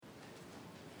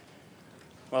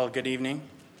Well, good evening.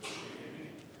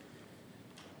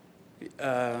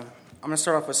 I'm going to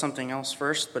start off with something else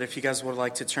first, but if you guys would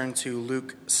like to turn to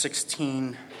Luke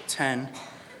 16:10,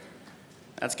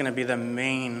 that's going to be the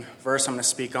main verse I'm going to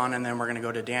speak on, and then we're going to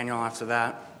go to Daniel after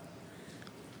that.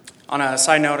 On a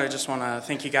side note, I just want to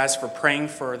thank you guys for praying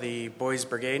for the Boys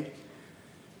Brigade.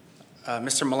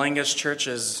 Mr. Malenga's church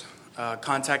has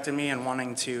contacted me and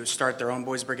wanting to start their own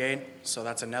Boys Brigade, so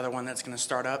that's another one that's going to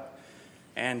start up.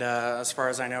 And as far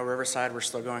as I know, Riverside, we're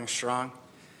still going strong.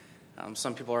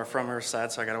 Some people are from Riverside,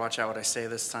 so I got to watch out what I say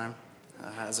this time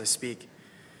as I speak.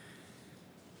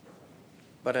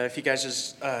 But if you guys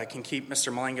just can keep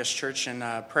Mr. Malenga's church in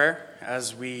prayer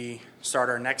as we start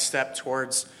our next step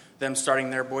towards them starting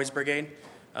their Boys Brigade.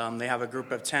 They have a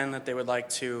group of 10 that they would like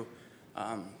to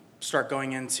start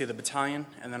going into the battalion,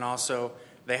 and then also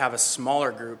they have a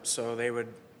smaller group, so they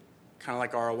would kind of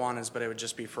like our Awanas, but it would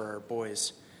just be for our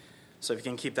boys. So if you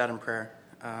can keep that in prayer.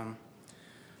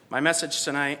 My message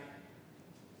tonight,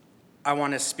 I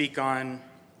want to speak on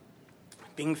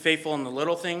being faithful in the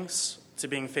little things to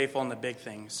being faithful in the big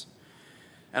things.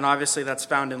 And obviously that's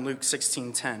found in Luke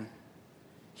 16:10.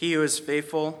 He who is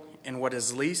faithful in what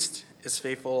is least is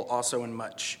faithful also in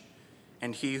much.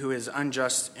 And he who is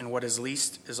unjust in what is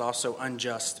least is also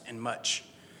unjust in much.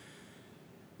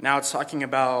 Now it's talking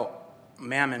about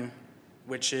mammon,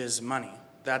 which is money.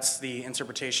 That's the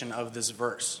interpretation of this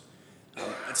verse.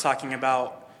 It's talking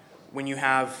about when you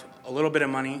have a little bit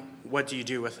of money, what do you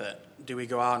do with it? Do we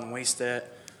go out and waste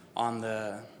it on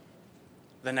the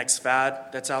next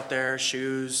fad that's out there?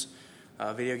 Shoes,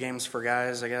 video games for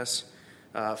guys, I guess,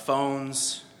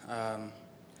 phones,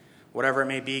 whatever it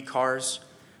may be, cars.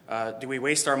 Do we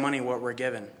waste our money what we're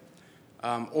given?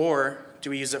 Or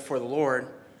do we use it for the Lord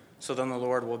so then the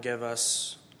Lord will give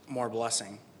us more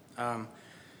blessing?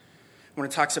 When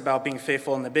it talks about being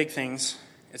faithful in the big things,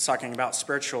 it's talking about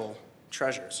spiritual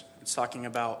treasures. It's talking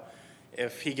about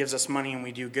if he gives us money and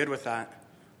we do good with that,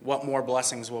 what more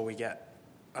blessings will we get?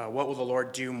 What will the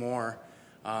Lord do more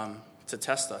to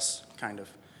test us, kind of?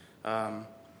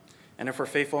 And if we're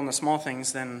faithful in the small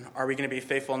things, then are we going to be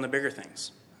faithful in the bigger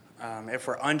things? If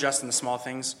we're unjust in the small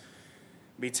things,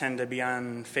 we tend to be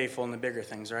unfaithful in the bigger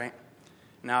things, right?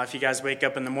 Now, if you guys wake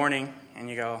up in the morning and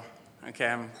you go, okay,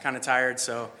 I'm kind of tired,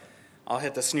 so I'll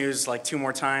hit the snooze like 2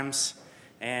 more times,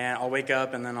 and I'll wake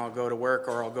up, and then I'll go to work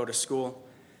or I'll go to school.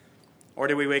 Or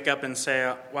do we wake up and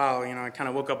say, wow, I kind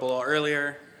of woke up a little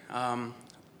earlier.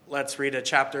 Let's read a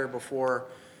chapter before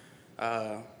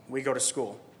we go to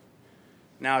school.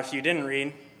 Now, if you didn't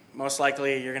read, most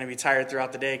likely you're going to be tired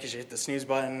throughout the day because you hit the snooze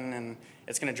button, and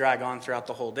it's going to drag on throughout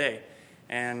the whole day.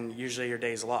 And usually your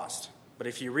day's lost. But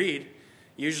if you read,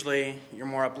 usually you're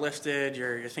more uplifted,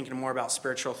 you're thinking more about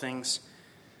spiritual things.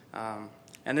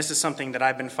 And this is something that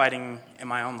I've been fighting in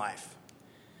my own life.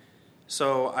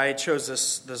 So I chose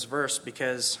this verse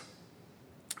because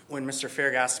when Mr.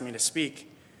 Ferg asked me to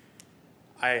speak,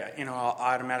 I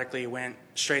automatically went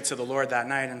straight to the Lord that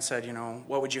night and said,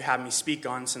 what would you have me speak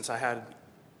on, since I had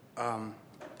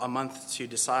a month to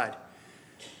decide?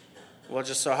 Well, it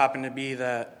just so happened to be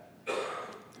that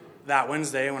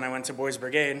Wednesday when I went to Boys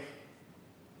Brigade,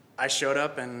 I showed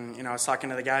up and I was talking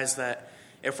to the guys that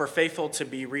if we're faithful to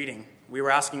be reading, we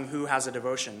were asking who has a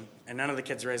devotion, and none of the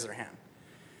kids raised their hand.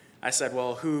 I said,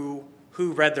 well, who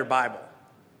read their Bible?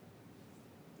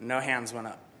 No hands went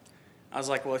up. I was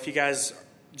like, well, if you guys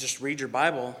just read your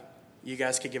Bible, you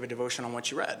guys could give a devotion on what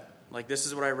you read. Like, this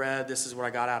is what I read, this is what I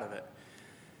got out of it.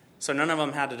 So none of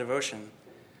them had a devotion.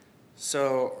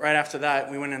 So right after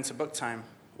that, we went into book time.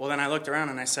 Well, then I looked around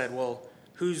and I said, well,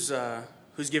 who's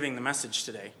giving the message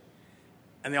today?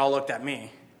 And they all looked at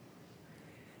me.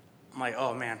 I'm like,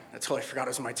 oh man, I totally forgot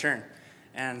it was my turn.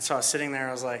 And so I was sitting there,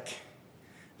 I was like,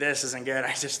 this isn't good.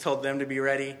 I just told them to be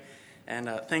ready. And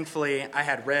thankfully, I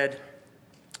had read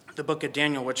the book of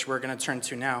Daniel, which we're going to turn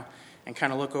to now, and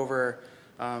kind of look over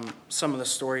some of the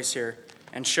stories here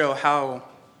and show how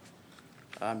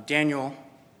Daniel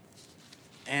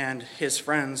and his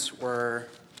friends were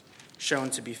shown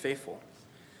to be faithful.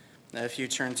 Now, if you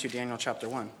turn to Daniel chapter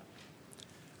 1.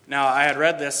 Now, I had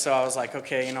read this, so I was like,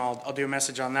 okay, I'll do a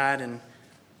message on that. And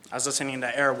I was listening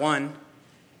to Air 1,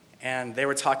 and they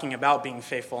were talking about being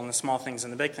faithful in the small things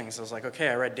and the big things. I was like, okay,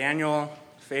 I read Daniel,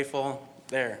 faithful,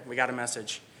 there, we got a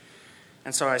message.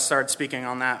 And so I started speaking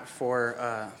on that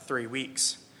for 3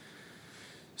 weeks.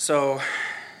 So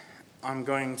I'm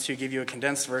going to give you a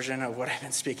condensed version of what I've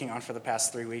been speaking on for the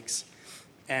past 3 weeks.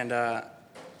 And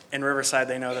in Riverside,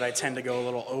 they know that I tend to go a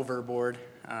little overboard.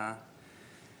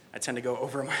 I tend to go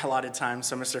over my allotted time.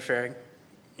 So Mr. Ferg,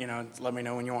 let me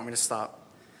know when you want me to stop.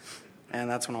 And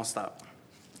that's when I'll stop.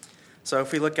 So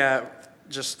if we look at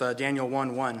just Daniel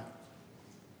 1:1.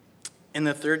 In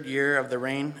the 3rd year of the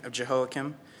reign of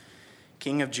Jehoiakim,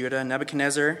 king of Judah,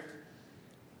 Nebuchadnezzar,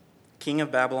 king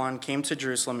of Babylon, came to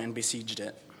Jerusalem and besieged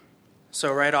it.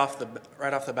 So right off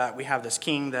the bat, we have this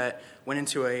king that went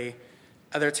into a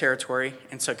other territory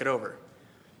and took it over.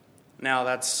 Now,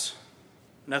 that's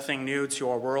nothing new to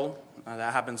our world.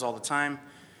 That happens all the time.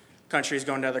 Countries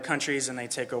go into other countries and they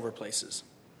take over places.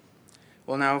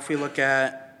 Well, now if we look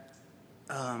at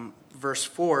verse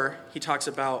 4, he talks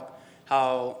about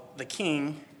how the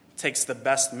king takes the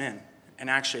best men and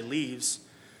actually leaves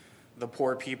the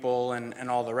poor people and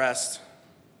all the rest.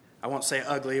 I won't say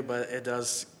ugly, but it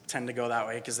does tend to go that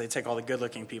way because they take all the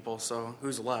good-looking people. So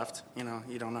who's left? You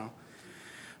don't know.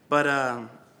 But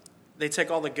they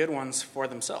take all the good ones for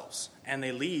themselves, and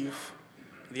they leave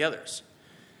the others.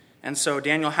 And so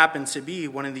Daniel happened to be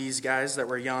one of these guys that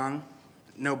were young,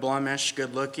 no blemish,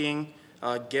 good-looking,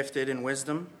 gifted in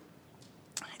wisdom.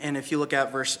 And if you look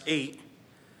at verse 8,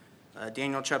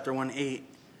 Daniel chapter 1:8,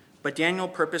 but Daniel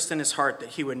purposed in his heart that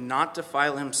he would not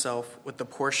defile himself with the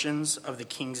portions of the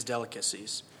king's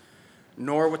delicacies,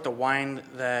 nor with the wine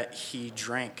that he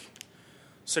drank.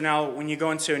 So now when you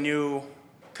go into a new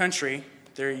country,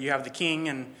 there you have the king,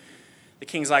 and the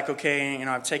king's like, okay,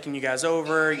 I've taken you guys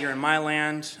over, you're in my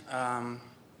land,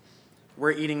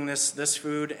 we're eating this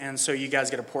food, and so you guys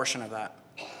get a portion of that.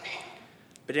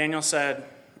 But Daniel said,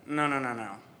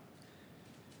 no.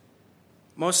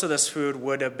 Most of this food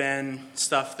would have been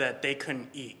stuff that they couldn't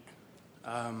eat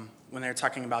when they're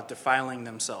talking about defiling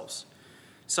themselves.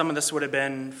 Some of this would have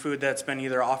been food that's been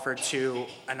either offered to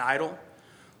an idol,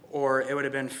 or it would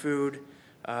have been food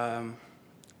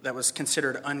that was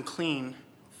considered unclean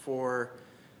for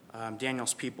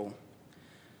Daniel's people.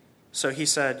 So he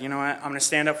said, you know what, I'm going to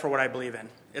stand up for what I believe in.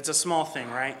 It's a small thing,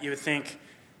 right? You would think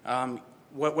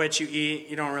what you eat,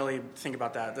 you don't really think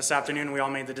about that. This afternoon we all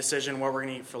made the decision what we're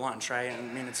going to eat for lunch, right? I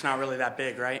mean, it's not really that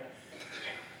big, right?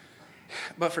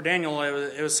 But for Daniel,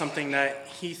 it was something that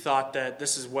he thought that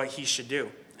this is what he should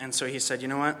do. And so he said, you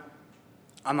know what,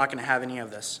 I'm not going to have any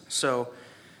of this. So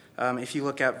if you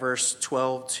look at verse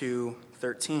 12 to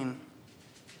 13,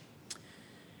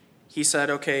 he said,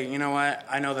 okay, you know what,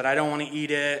 I know that I don't want to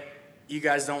eat it. You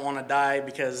guys don't want to die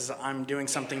because I'm doing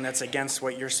something that's against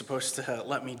what you're supposed to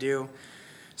let me do.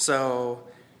 So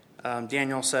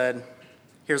Daniel said,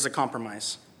 here's a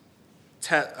compromise.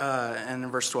 And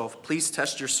in verse 12, please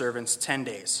test your servants 10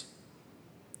 days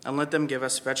and let them give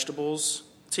us vegetables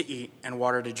to eat and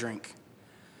water to drink.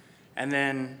 And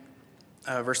then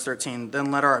verse 13,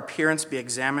 then let our appearance be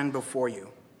examined before you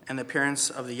and the appearance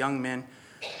of the young men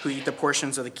who eat the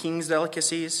portions of the king's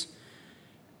delicacies,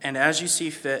 and as you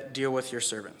see fit, deal with your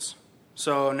servants.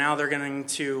 So now they're going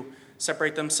to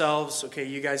separate themselves. Okay,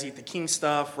 you guys eat the king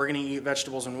stuff. We're going to eat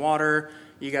vegetables and water.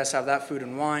 You guys have that food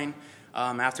and wine.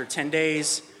 After 10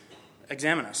 days,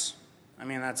 examine us. I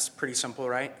mean, that's pretty simple,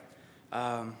 right?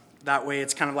 That way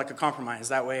it's kind of like a compromise.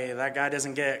 That way that guy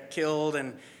doesn't get killed,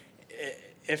 and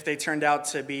if they turned out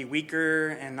to be weaker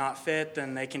and not fit,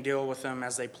 then they can deal with them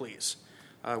as they please,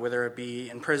 whether it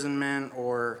be imprisonment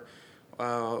or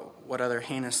what other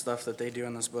heinous stuff that they do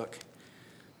in this book.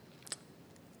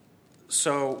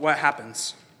 So what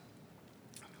happens?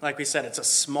 Like we said, it's a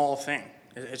small thing.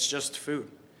 It's just food.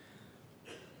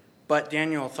 But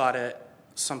Daniel thought it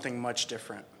something much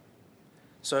different.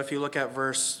 So if you look at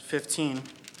verse 15,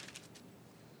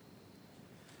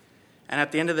 and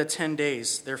at the end of the 10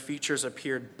 days, their features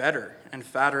appeared better and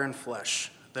fatter in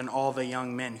flesh than all the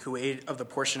young men who ate of the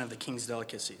portion of the king's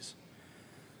delicacies.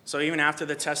 So even after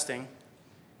the testing,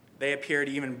 they appeared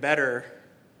even better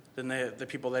than the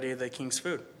people that ate the king's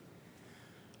food.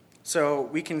 So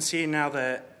we can see now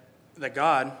that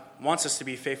God wants us to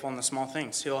be faithful in the small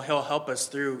things. He'll help us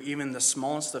through even the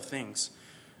smallest of things.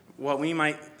 What we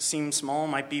might seem small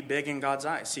might be big in God's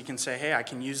eyes. He can say, hey, I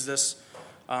can use this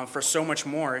for so much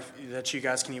more that you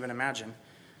guys can even imagine.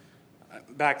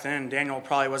 Back then, Daniel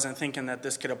probably wasn't thinking that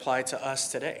this could apply to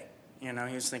us today. He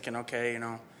was thinking, okay,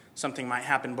 something might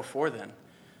happen before then.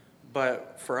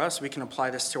 But for us, we can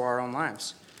apply this to our own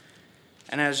lives.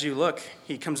 And as you look,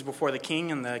 he comes before the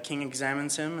king, and the king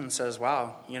examines him and says,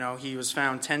 wow, he was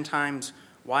found 10 times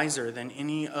wiser than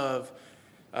any of,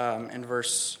 in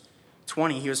verse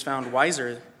 20, he was found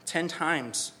wiser 10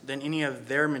 times than any of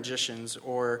their magicians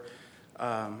or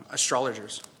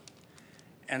astrologers.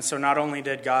 And so not only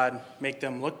did God make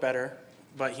them look better,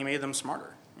 but he made them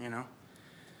smarter,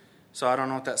 So I don't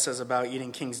know what that says about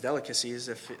eating king's delicacies.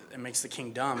 If it makes the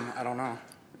king dumb, I don't know.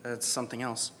 That's something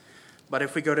else. But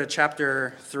if we go to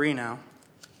chapter 3 now,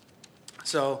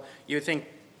 so you think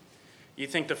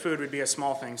the food would be a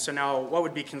small thing. So now what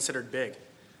would be considered big?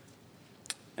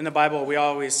 In the Bible, we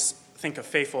always think of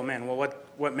faithful men. Well,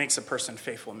 what makes a person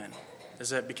faithful men?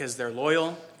 Is it because they're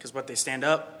loyal, because what they stand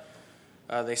up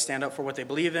for what they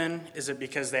believe in? Is it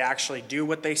because they actually do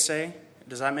what they say?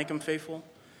 Does that make them faithful?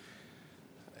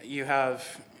 You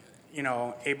have,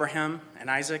 Abraham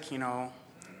and Isaac.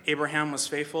 Abraham was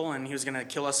faithful, and he was going to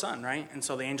kill a son, right? And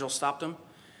so the angel stopped him.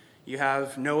 You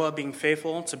have Noah being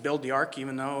faithful to build the ark,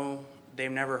 even though they've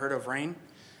never heard of rain.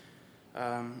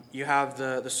 You have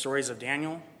the stories of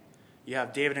Daniel. You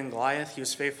have David and Goliath. He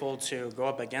was faithful to go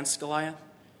up against Goliath.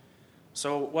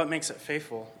 So what makes it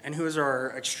faithful? And who is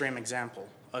our extreme example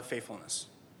of faithfulness?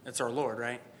 It's our Lord,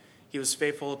 right? He was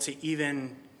faithful to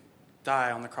even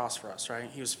die on the cross for us, right?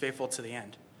 He was faithful to the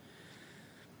end.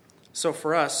 So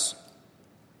for us,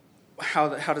 how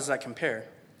does that compare?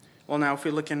 Well, now if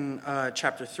we look in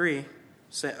chapter 3,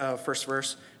 first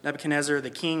verse, Nebuchadnezzar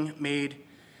the king made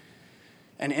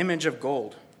an image of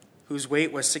gold, whose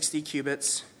weight was 60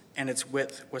 cubits, and its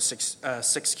width was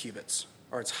 6 cubits,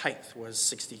 or its height was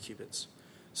 60 cubits.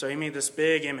 So he made this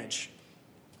big image.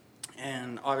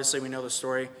 And obviously we know the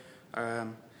story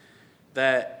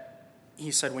that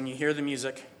he said, when you hear the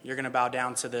music, you're going to bow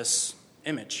down to this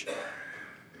image.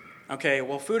 Okay,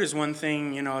 well, food is one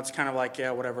thing, it's kind of like,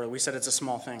 yeah, whatever. We said it's a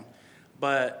small thing.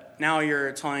 But now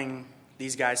you're telling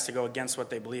these guys to go against what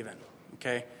they believe in,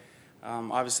 okay?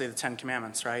 Obviously the 10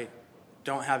 Commandments, right?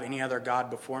 Don't have any other God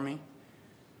before me.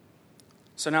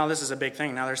 So now this is a big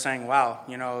thing. Now they're saying, wow,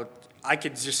 I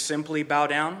could just simply bow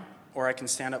down, or I can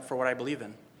stand up for what I believe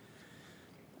in.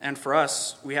 And for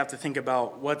us, we have to think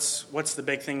about what's the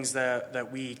big things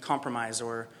that we compromise,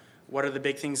 or what are the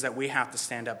big things that we have to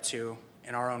stand up to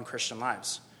in our own Christian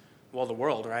lives? Well, the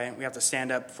world, right? We have to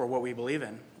stand up for what we believe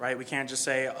in, right? We can't just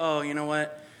say, oh, you know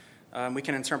what? We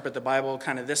can interpret the Bible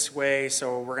kind of this way,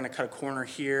 so we're going to cut a corner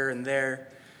here and there.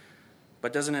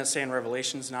 But doesn't it say in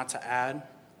Revelations not to add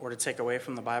or to take away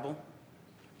from the Bible?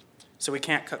 So we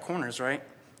can't cut corners, right?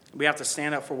 We have to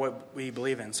stand up for what we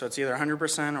believe in. So it's either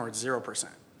 100% or it's 0%.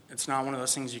 It's not one of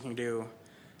those things you can do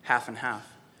half and half.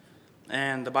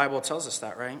 And the Bible tells us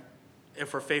that, right?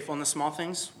 If we're faithful in the small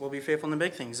things, we'll be faithful in the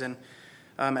big things. And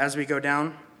as we go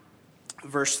down,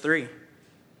 verse 3.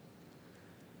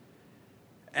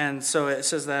 And so it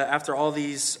says that after all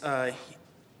these,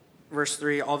 verse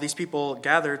 3, all these people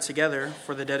gathered together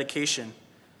for the dedication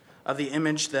of the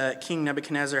image that King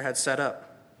Nebuchadnezzar had set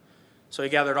up. So he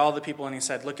gathered all the people and he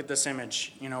said, look at this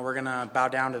image. We're going to bow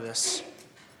down to this.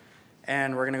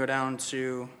 And we're going to go down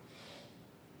to,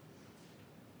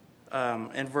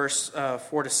 in verse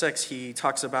 4 to 6, he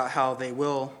talks about how they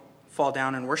will fall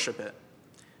down and worship it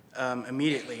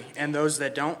immediately. And those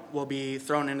that don't will be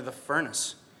thrown into the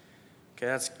furnace. Okay,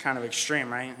 that's kind of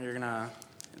extreme, right?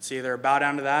 It's either bow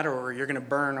down to that or you're going to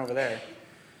burn over there.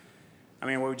 I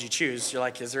mean, what would you choose? You're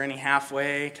like, is there any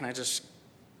halfway? Can I just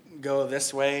go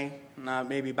this way? Not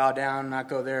maybe bow down, not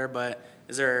go there, but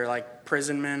is there like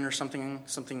imprisonment or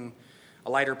something, a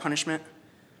lighter punishment?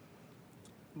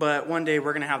 But one day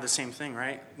we're going to have the same thing,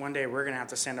 right? One day we're going to have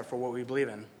to stand up for what we believe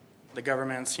in. The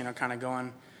government's, kind of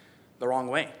going the wrong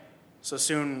way. So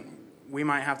soon we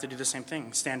might have to do the same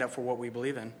thing, stand up for what we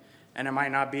believe in. And it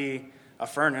might not be a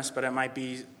furnace, but it might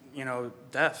be,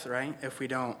 death, right?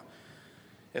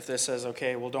 If this says,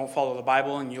 okay, well, don't follow the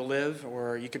Bible and you'll live,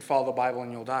 or you could follow the Bible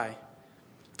and you'll die.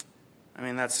 I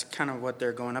mean, that's kind of what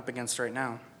they're going up against right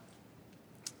now.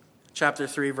 Chapter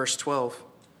 3, verse 12.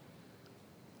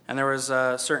 And there was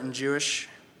there were certain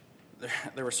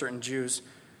Jews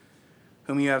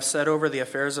whom you have set over the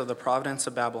affairs of the province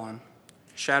of Babylon,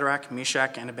 Shadrach,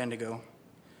 Meshach, and Abednego.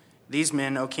 These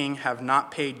men, O king, have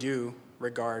not paid due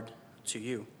regard to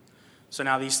you. So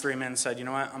now these 3 men said, you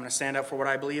know what, I'm going to stand up for what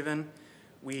I believe in.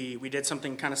 We did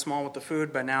something kind of small with the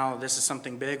food, but now this is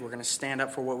something big. We're going to stand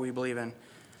up for what we believe in.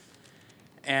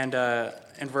 And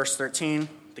in verse 13,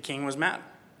 the king was mad,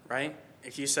 right?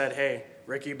 If you said, hey,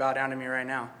 Ricky, bow down to me right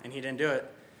now, and he didn't do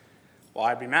it, well,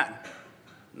 I'd be mad.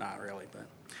 Not really,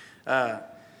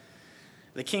 but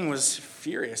the king was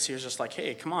furious. He was just like,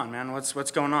 hey, come on, man,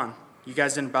 what's going on? You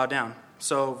guys didn't bow down.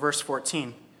 So verse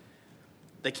 14,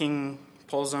 the king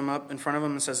pulls them up in front of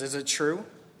him and says, is it true?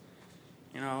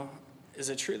 Is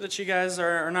it true that you guys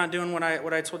are not doing what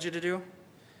I told you to do?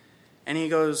 And he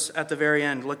goes at the very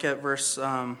end, look at verse,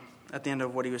 at the end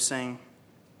of what he was saying,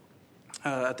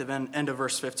 at the end of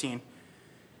verse 15.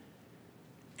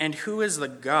 And who is the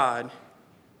God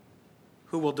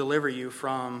who will deliver you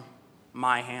from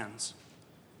my hands?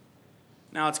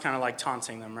 Now it's kind of like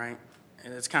taunting them, right?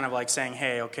 It's kind of like saying,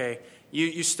 hey, okay,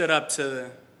 you stood up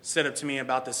to me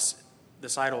about this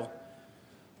idol,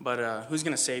 but who's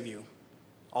going to save you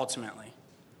ultimately?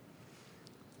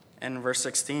 And verse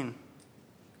 16,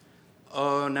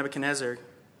 "O Nebuchadnezzar,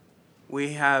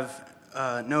 we have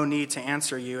no need to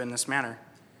answer you in this manner.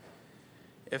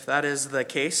 If that is the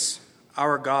case,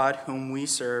 our God, whom we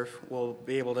serve, will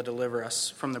be able to deliver us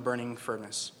from the burning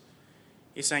furnace."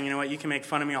 He's saying, you know what, you can make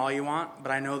fun of me all you want,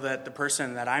 but I know that the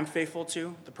person that I'm faithful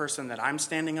to, the person that I'm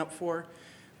standing up for,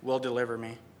 will deliver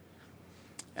me.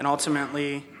 And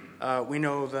ultimately, we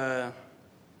know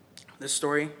this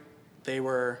story.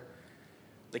 The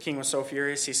king was so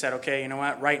furious, he said, okay, you know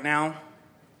what, right now,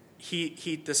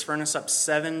 heat this furnace up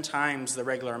 7 times the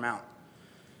regular amount.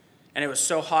 And it was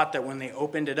so hot that when they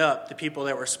opened it up, the people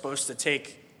that were supposed to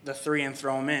take the 3 and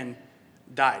throw them in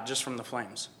died just from the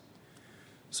flames.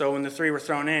 So when the 3 were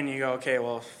thrown in, you go, okay,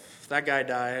 well, if that guy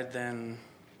died, then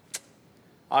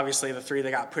obviously the 3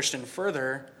 that got pushed in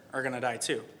further are going to die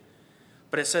too.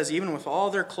 But it says even with all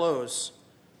their clothes,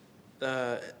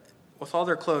 their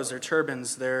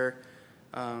turbans, their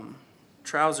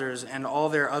trousers, and all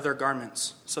their other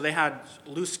garments. So they had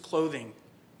loose clothing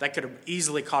that could have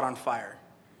easily caught on fire.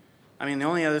 I mean, the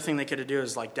only other thing they could do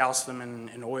is like douse them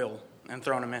in oil and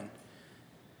throw them in.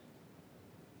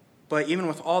 But even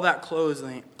with all that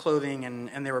clothing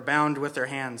and they were bound with their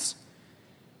hands,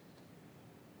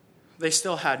 they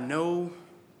still had no,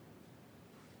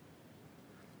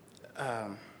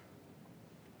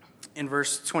 in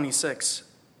verse 26,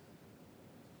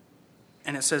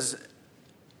 and it says,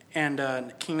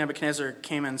 and King Nebuchadnezzar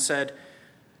came and said,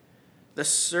 the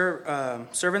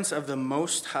servants of the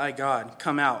Most High God,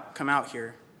 come out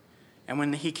here. And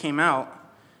when he came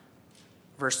out,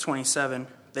 verse 27,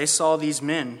 they saw these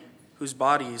men whose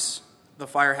bodies the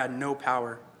fire had no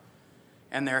power,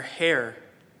 and their hair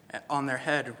on their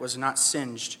head was not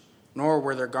singed, nor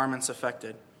were their garments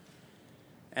affected.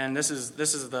 And this is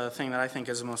the thing that I think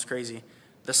is the most crazy.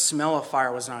 The smell of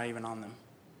fire was not even on them.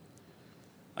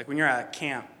 Like when you're at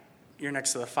camp, you're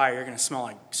next to the fire, you're going to smell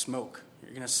like smoke.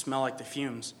 You're going to smell like the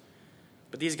fumes.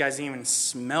 But these guys didn't even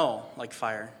smell like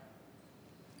fire.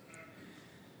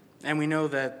 And we know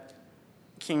that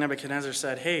King Nebuchadnezzar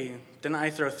said, hey, didn't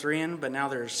I throw 3 in, but now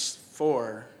there's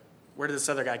 4. Where did this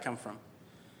other guy come from?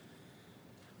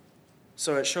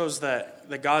 So it shows that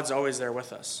God's always there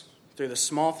with us. Through the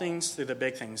small things, through the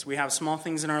big things. We have small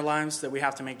things in our lives that we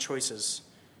have to make choices.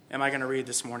 Am I going to read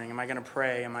this morning? Am I going to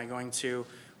pray? Am I going to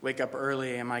wake up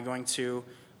early? Am I going to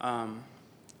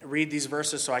read these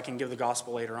verses so I can give the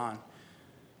gospel later on?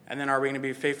 And then are we going to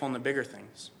be faithful in the bigger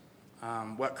things?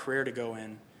 What career to go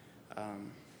in?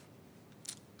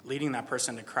 Leading that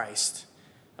person to Christ.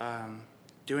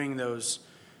 Doing those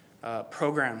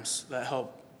programs that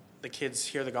help the kids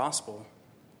hear the gospel.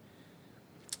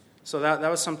 So that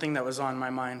was something that was on my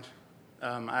mind.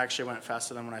 I actually went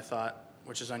faster than what I thought,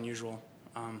 which is unusual.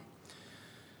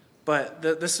 But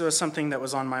this was something that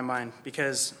was on my mind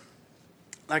because,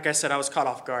 like I said, I was caught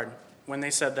off guard. When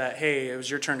they said that, hey, it was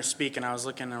your turn to speak, and I was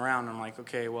looking around, I'm like,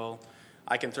 okay, well,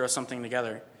 I can throw something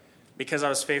together. Because I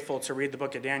was faithful to read the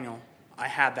book of Daniel, I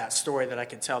had that story that I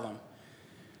could tell them.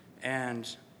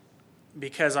 And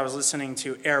because I was listening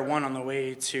to Air One on the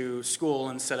way to school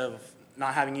instead of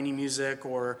not having any music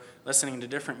or listening to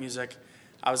different music,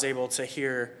 I was able to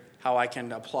hear how I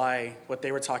can apply what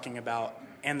they were talking about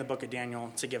and the book of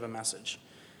Daniel to give a message.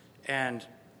 And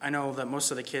I know that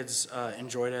most of the kids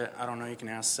enjoyed it. I don't know, you can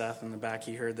ask Seth in the back.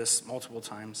 He heard this multiple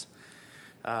times.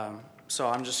 So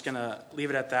I'm just going to leave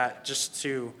it at that, just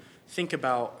to think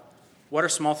about what are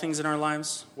small things in our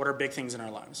lives, what are big things in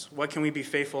our lives. What can we be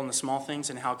faithful in the small things,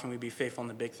 and how can we be faithful in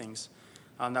the big things?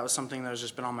 That was something that has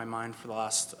just been on my mind for the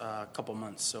last couple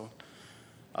months. So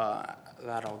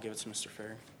that I'll give it to Mr.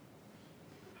 Ferry.